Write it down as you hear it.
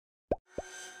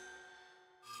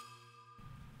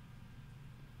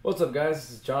What's up, guys?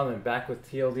 This is Jonathan back with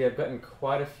TLD. I've gotten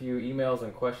quite a few emails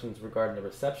and questions regarding the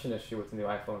reception issue with the new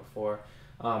iPhone 4.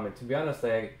 And to be honest,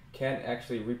 I can't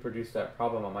actually reproduce that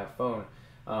problem on my phone.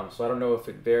 So I don't know if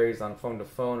it varies on phone to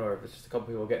phone or if it's just a couple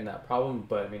people getting that problem.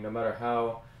 But I mean, no matter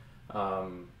how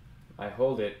I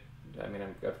hold it, I mean,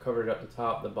 I've covered it up the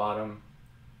top, the bottom,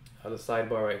 the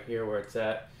sidebar right here where it's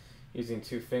at, using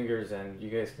two fingers, and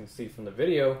you guys can see from the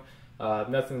video,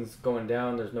 nothing's going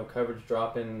down. There's no coverage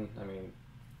dropping. I mean,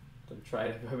 I'm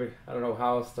trying to, I don't know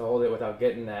how else to hold it without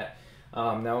getting that.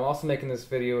 Now I'm also making this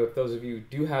video, if those of you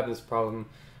do have this problem,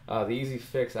 the easy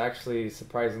fix, actually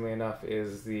surprisingly enough,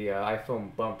 is the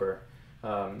iPhone bumper.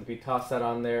 If you toss that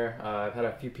on there, I've had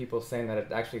a few people saying that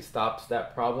it actually stops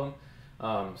that problem.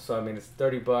 So I mean, it's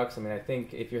 30 bucks. I mean, I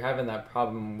think if you're having that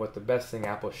problem, what the best thing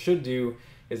Apple should do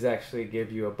is actually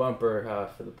give you a bumper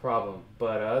for the problem.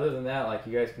 But other than that, like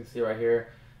you guys can see right here,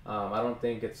 I don't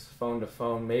think it's phone to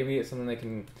phone. Maybe it's something they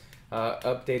can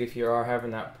update if you are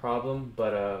having that problem,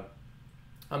 but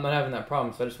I'm not having that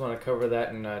problem, so I just want to cover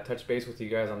that and touch base with you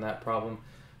guys on that problem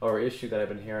or issue that I've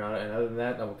been hearing on it. And other than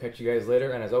that, I will catch you guys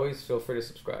later, and as always, feel free to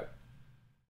subscribe.